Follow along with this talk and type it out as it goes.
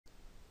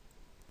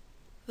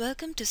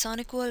Welcome to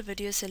SonicWall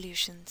Video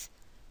Solutions.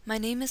 My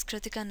name is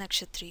Kritika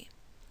Nakshatri.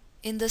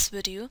 In this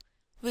video,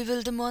 we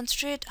will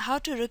demonstrate how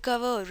to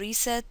recover or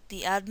reset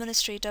the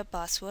administrator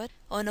password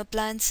on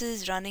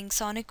appliances running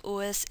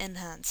SonicOS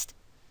Enhanced.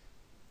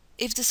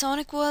 If the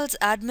SonicWall's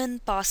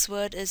admin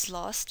password is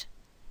lost,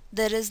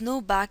 there is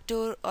no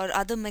backdoor or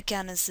other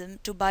mechanism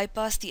to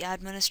bypass the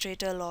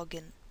administrator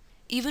login.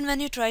 Even when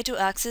you try to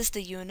access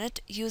the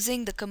unit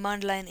using the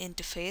command line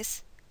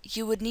interface,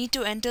 you would need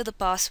to enter the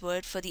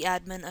password for the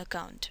admin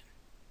account.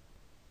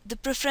 The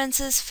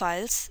preferences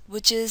files,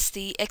 which is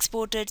the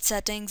exported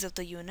settings of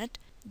the unit,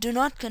 do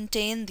not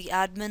contain the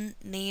admin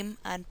name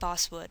and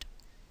password.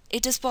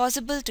 It is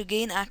possible to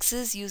gain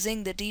access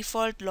using the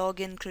default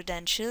login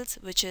credentials,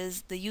 which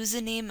is the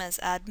username as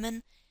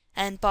admin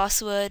and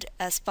password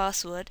as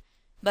password,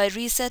 by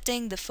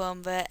resetting the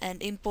firmware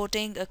and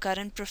importing a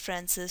current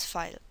preferences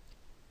file.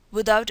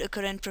 Without a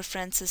current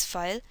preferences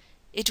file,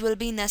 it will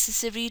be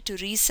necessary to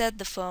reset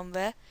the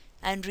firmware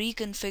and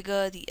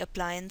reconfigure the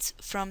appliance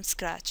from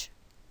scratch.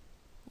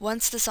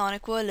 Once the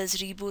SonicWall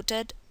is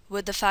rebooted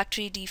with the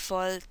factory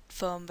default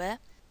firmware,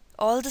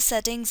 all the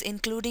settings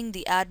including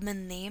the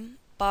admin name,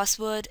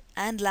 password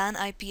and LAN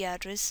IP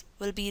address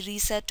will be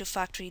reset to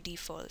factory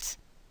defaults.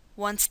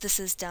 Once this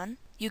is done,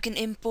 you can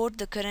import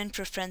the current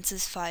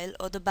preferences file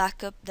or the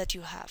backup that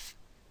you have.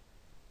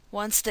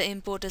 Once the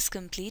import is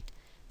complete,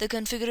 the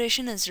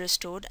configuration is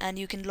restored and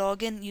you can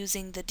log in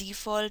using the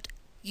default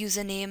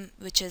username,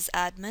 which is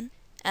admin,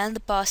 and the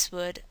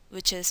password,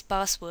 which is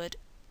password,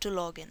 to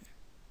log in.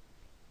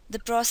 The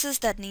process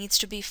that needs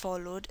to be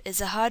followed is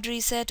a hard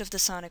reset of the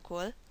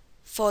SonicWall,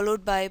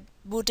 followed by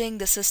booting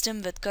the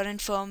system with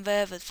current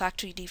firmware with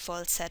factory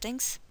default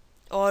settings,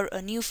 or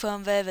a new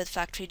firmware with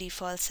factory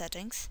default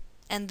settings,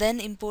 and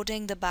then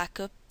importing the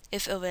backup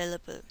if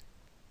available.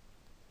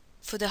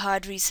 For the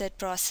hard reset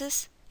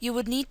process, you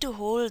would need to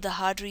hold the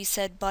hard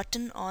reset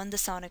button on the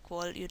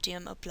SonicWall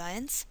UTM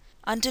appliance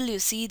until you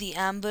see the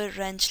amber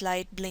wrench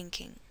light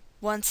blinking.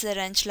 Once the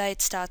wrench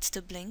light starts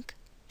to blink,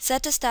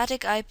 set a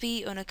static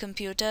IP on a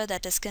computer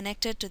that is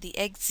connected to the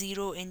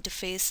X0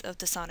 interface of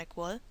the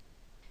SonicWall.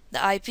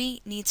 The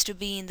IP needs to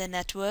be in the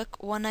network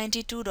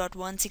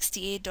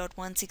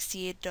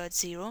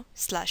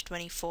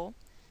 192.168.168.0/24.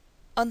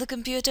 On the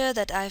computer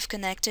that I have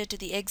connected to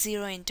the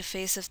X0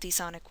 interface of the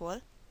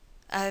SonicWall,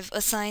 I have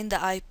assigned the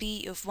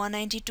IP of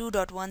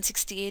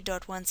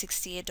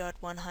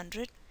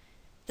 192.168.168.100,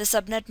 the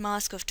subnet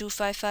mask of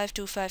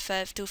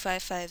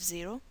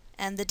 255.255.255.0,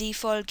 and the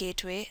default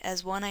gateway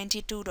as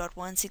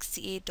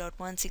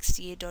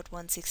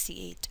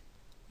 192.168.168.168.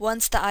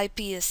 Once the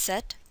IP is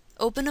set,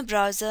 open a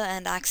browser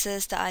and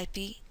access the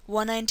IP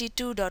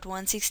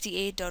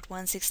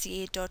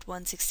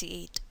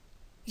 192.168.168.168.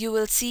 You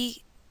will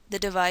see the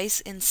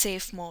device in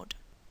safe mode.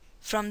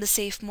 From the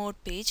safe mode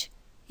page,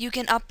 you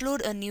can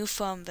upload a new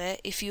firmware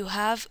if you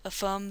have a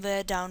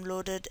firmware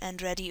downloaded and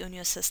ready on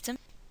your system,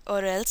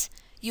 or else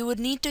you would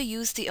need to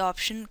use the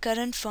option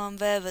current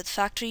firmware with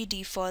factory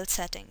default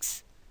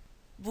settings.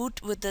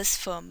 Boot with this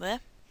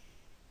firmware.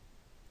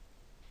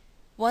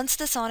 Once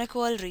the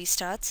SonicWall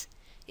restarts,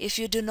 if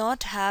you do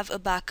not have a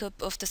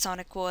backup of the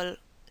SonicWall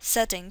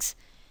settings,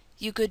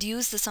 you could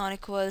use the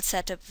SonicWall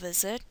setup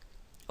wizard,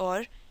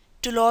 or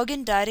to log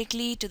in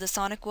directly to the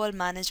SonicWall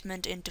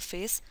management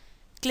interface,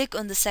 click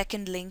on the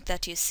second link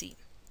that you see.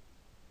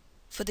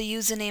 For the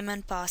username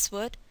and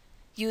password,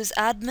 use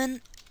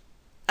admin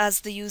as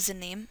the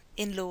username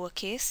in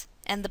lowercase,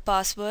 and the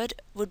password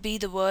would be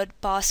the word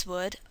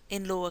password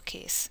in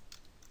lowercase.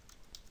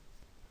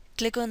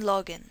 Click on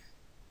Login.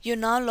 You're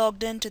now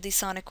logged in to the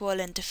SonicWall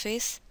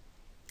interface,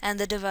 and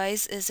the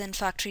device is in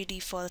factory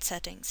default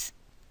settings.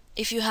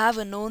 If you have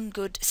a known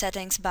good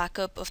settings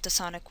backup of the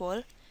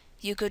SonicWall,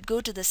 you could go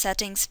to the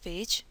settings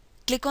page,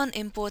 click on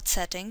Import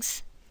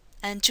Settings,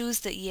 and choose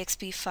the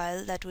EXP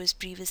file that was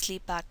previously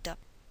backed up.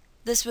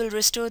 This will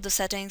restore the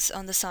settings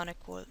on the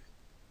SonicWall.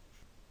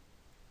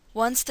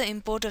 Once the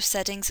import of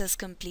settings is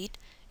complete,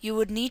 you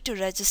would need to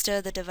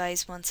register the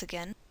device once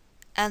again,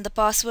 and the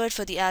password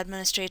for the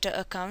administrator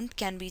account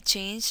can be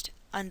changed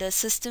under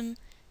System,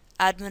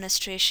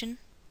 Administration,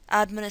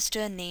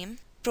 Administrator Name.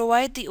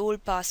 Provide the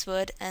old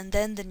password and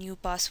then the new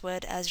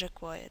password as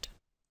required.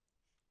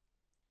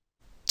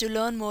 To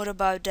learn more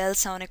about Dell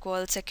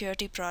SonicWall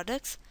security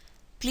products,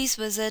 please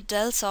visit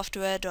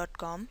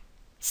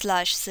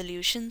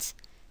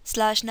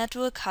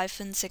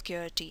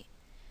dellsoftware.com/solutions/network-security.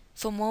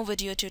 For more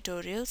video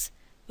tutorials,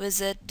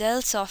 visit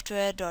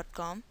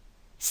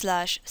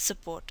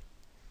dellsoftware.com/support.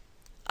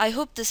 I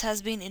hope this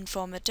has been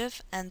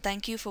informative and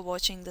thank you for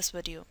watching this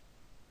video.